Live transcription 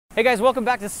Hey guys, welcome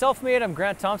back to Self-Made. I'm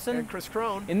Grant Thompson. And Kris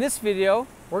Krohn. In this video,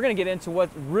 we're going to get into what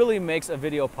really makes a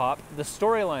video pop, the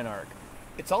storyline arc.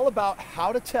 It's all about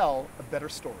how to tell a better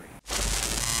story.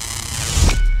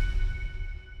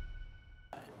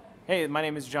 Hey, my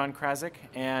name is John Krasik,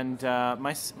 and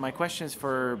my question is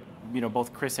for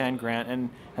both Kris and Grant, and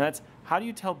that's how do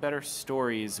you tell better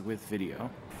stories with video?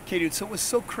 Okay, dude, so it was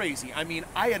so crazy. I mean,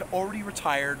 I had already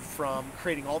retired from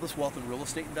creating all this wealth in real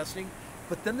estate investing,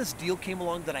 but then this deal came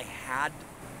along that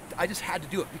I just had to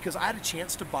do it because I had a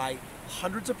chance to buy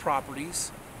hundreds of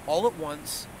properties all at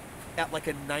once at like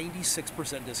a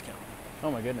 96% discount.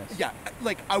 Oh my goodness. Yeah,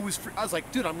 like I was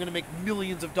like, dude, I'm gonna make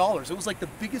millions of dollars. It was like the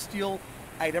biggest deal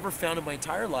I'd ever found in my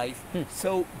entire life.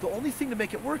 So the only thing to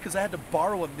make it work is I had to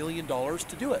borrow $1 million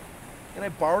to do it. And I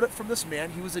borrowed it from this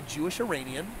man. He was a Jewish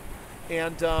Iranian,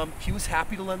 and he was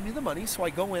happy to lend me the money. So I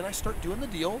go in, I start doing the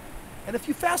deal. And if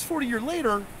you fast forward a year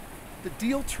later, the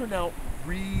deal turned out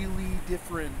really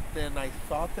different than I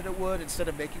thought that it would. Instead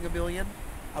of making $1 million,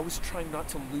 I was trying not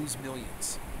to lose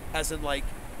millions. As in, like,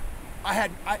 I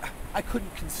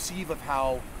couldn't conceive of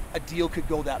how a deal could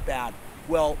go that bad.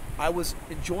 Well, I was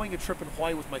enjoying a trip in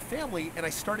Hawaii with my family, and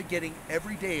I started getting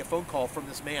every day a phone call from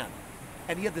this man.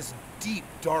 And he had this deep,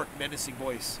 dark, menacing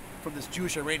voice from this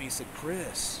Jewish Iranian. He said,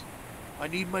 "Kris, I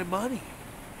need my money.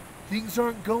 Things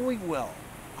aren't going well.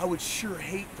 I would sure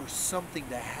hate for something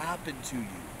to happen to you."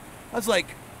 I was like,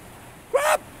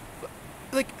 "What?"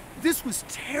 Like, this was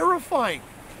terrifying.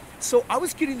 So I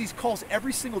was getting these calls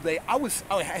every single day.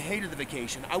 I hated the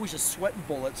vacation. I was just sweating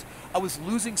bullets. I was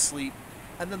losing sleep.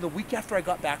 And then the week after I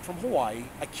got back from Hawaii,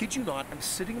 I kid you not, I'm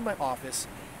sitting in my office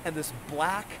and this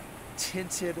black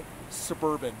tinted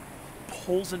Suburban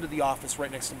pulls into the office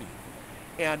right next to me.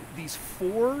 And these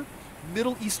 4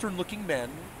 Middle Eastern looking men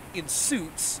in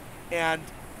suits and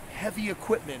heavy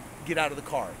equipment get out of the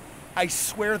car. I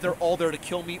swear they're all there to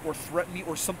kill me or threaten me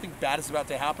or something bad is about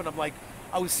to happen. I'm like,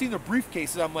 I was seeing their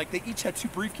briefcases. I'm like, they each had 2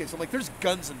 briefcases. I'm like, there's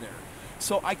guns in there.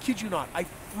 So I kid you not, I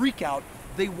freak out.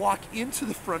 They walk into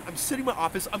the front. I'm sitting in my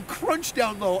office. I'm crunched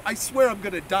down low. I swear I'm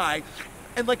going to die.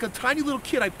 And like a tiny little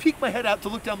kid, I peek my head out to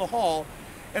look down the hall.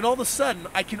 And all of a sudden,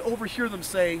 I can overhear them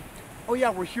say, "Oh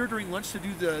yeah, we're here during lunch to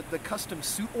do the custom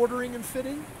suit ordering and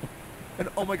fitting." And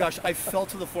oh my gosh, I fell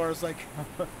to the floor. I was like,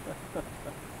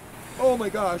 oh my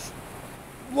gosh.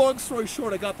 Long story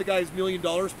short, I got the guy's $1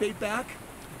 million paid back.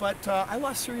 But I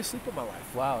lost serious sleep in my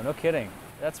life. Wow, no kidding.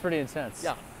 That's pretty intense.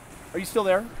 Yeah. Are you still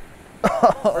there?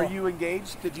 Are you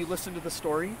engaged? Did you listen to the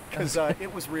story? Because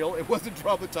it was real. It wasn't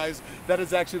dramatized. That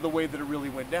is actually the way that it really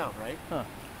went down, right? Huh.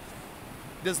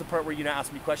 This is the part where you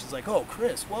ask me questions like, "Oh,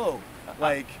 Kris, whoa!"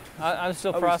 Like I'm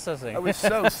still processing. I was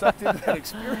so sucked into that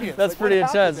experience. That's like, pretty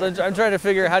intense. I'm trying to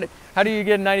figure how do you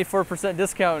get a 94%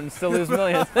 discount and still lose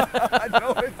millions? I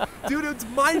know it. Dude, it's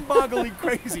mind-bogglingly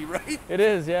crazy, right? It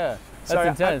is, yeah.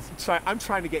 That's intense. I'm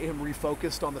trying to get him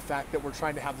refocused on the fact that we're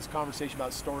trying to have this conversation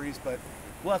about stories, but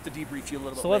we'll have to debrief you a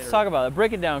little bit later. So let's talk about it.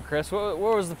 Break it down, Kris. What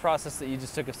was the process that you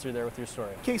just took us through there with your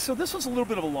story? Okay, so this was a little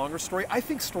bit of a longer story. I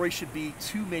think stories should be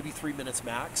 2, maybe 3 minutes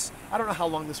max. I don't know how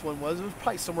long this one was. It was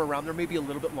probably somewhere around there, maybe a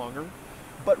little bit longer.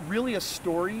 But really a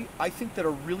story, I think that a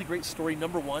really great story,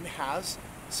 number one, has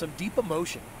some deep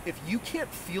emotion. If you can't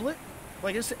feel it,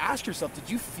 like just ask yourself, did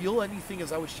you feel anything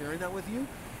as I was sharing that with you?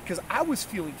 Because I was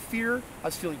feeling fear, I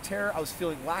was feeling terror, I was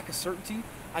feeling lack of certainty.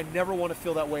 I never want to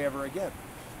feel that way ever again.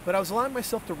 But I was allowing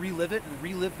myself to relive it and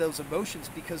relive those emotions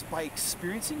because by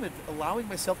experiencing them and allowing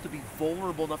myself to be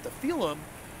vulnerable enough to feel them,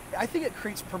 I think it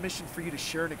creates permission for you to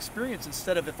share an experience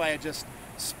instead of if I had just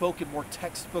spoken more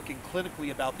textbook and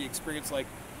clinically about the experience like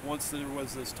once there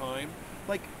was this time.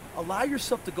 Like allow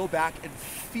yourself to go back and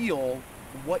feel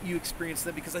what you experienced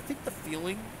then because I think the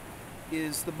feeling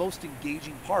is the most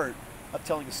engaging part of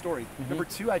telling a story. Number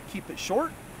 2, I'd keep it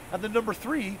short. And then number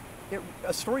 3,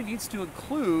 a story needs to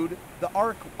include the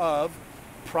arc of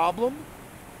problem,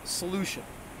 solution.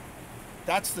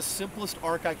 That's the simplest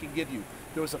arc I can give you.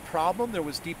 There was a problem, there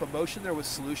was deep emotion, there was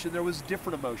solution, there was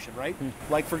different emotion, right?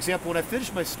 Like, for example, when I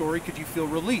finished my story, could you feel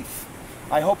relief?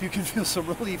 I hope you can feel some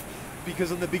relief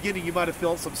because in the beginning you might have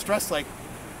felt some stress like,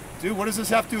 dude, what does this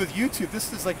have to do with YouTube?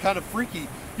 This is like kind of freaky.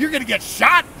 You're going to get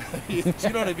shot. Do you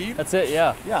know what I mean? That's it,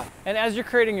 yeah. Yeah. And as you're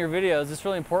creating your videos, it's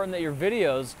really important that your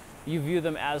videos, you view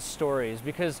them as stories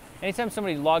because anytime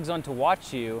somebody logs on to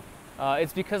watch you,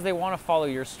 it's because they want to follow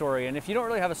your story. And if you don't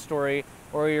really have a story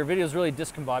or your video is really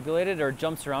discombobulated or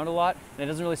jumps around a lot and it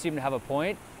doesn't really seem to have a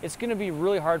point, it's going to be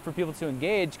really hard for people to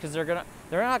engage because they're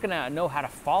not going to know how to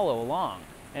follow along.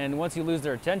 And once you lose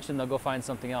their attention, they'll go find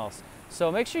something else. So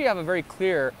make sure you have a very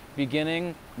clear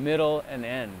beginning, middle, and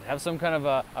end. Have some kind of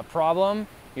a problem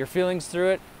your feelings through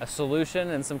it, a solution,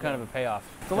 and some kind of a payoff.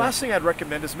 The last thing I'd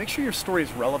recommend is make sure your story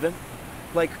is relevant.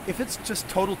 Like, if it's just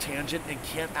total tangent and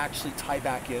can't actually tie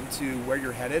back into where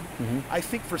you're headed, I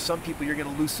think for some people you're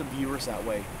going to lose some viewers that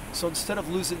way. So instead of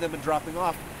losing them and dropping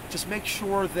off, just make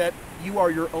sure that you are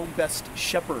your own best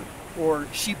shepherd or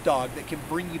sheepdog that can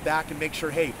bring you back and make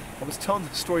sure, hey, I was telling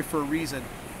the story for a reason.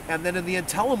 And then in the end,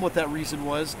 tell them what that reason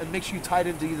was, and make sure you tie it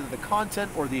into either the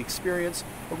content or the experience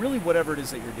or really whatever it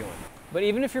is that you're doing. But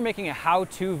even if you're making a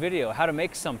how-to video, how to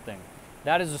make something,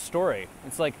 that is a story.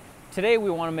 It's like, today we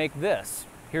want to make this.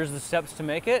 Here's the steps to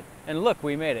make it, and look,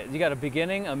 we made it. You got a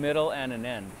beginning, a middle, and an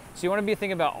end. So you want to be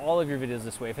thinking about all of your videos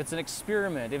this way. If it's an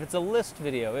experiment, if it's a list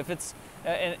video, if it's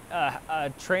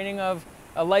a training of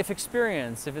a life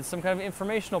experience, if it's some kind of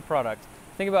informational product,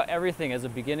 think about everything as a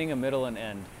beginning, a middle, and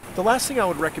end. The last thing I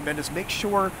would recommend is make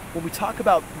sure when we talk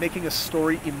about making a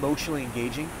story emotionally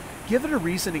engaging, give it a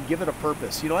reason and give it a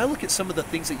purpose. You know, I look at some of the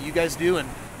things that you guys do, and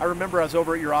I remember I was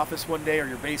over at your office one day or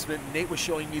your basement, and Nate was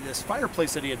showing me this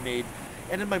fireplace that he had made.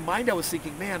 And in my mind, I was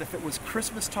thinking, man, if it was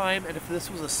Christmas time and if this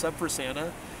was a sub for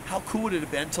Santa, how cool would it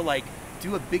have been to like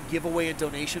do a big giveaway and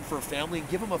donation for a family and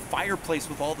give them a fireplace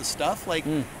with all the stuff? Like,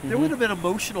 there would have been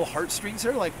emotional heartstrings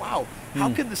there. Like, wow,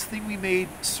 how can this thing we made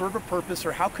serve a purpose,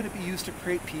 or how could it be used to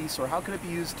create peace, or how could it be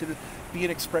used to be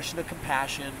an expression of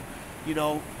compassion? You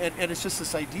know, and it's just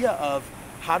this idea of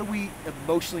how do we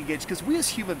emotionally engage? Because we as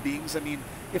human beings, I mean,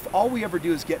 if all we ever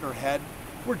do is get in our head,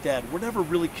 we're dead. We're never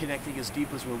really connecting as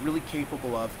deep as we're really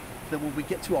capable of than when we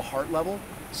get to a heart level.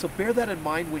 So bear that in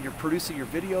mind when you're producing your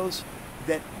videos,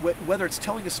 that whether it's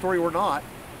telling a story or not,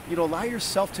 you know, allow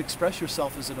yourself to express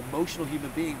yourself as an emotional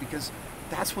human being, because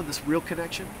that's when this real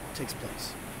connection takes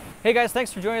place. Hey guys,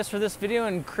 thanks for joining us for this video,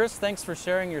 and Kris, thanks for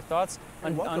sharing your thoughts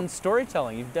on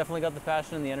storytelling. You've definitely got the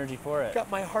passion and the energy for it. Got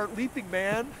my heart leaping,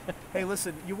 man. Hey,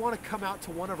 listen, you want to come out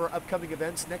to one of our upcoming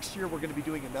events next year? We're going to be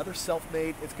doing another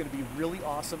self-made. It's going to be really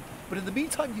awesome. But in the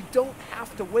meantime, you don't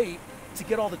have to wait to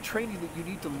get all the training that you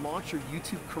need to launch your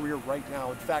YouTube career right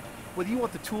now. In fact, whether you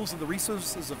want the tools and the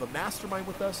resources of a mastermind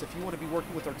with us, if you want to be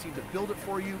working with our team to build it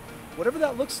for you, whatever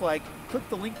that looks like, click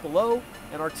the link below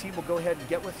and our team will go ahead and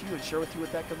get with you and share with you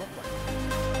what that can look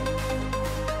like.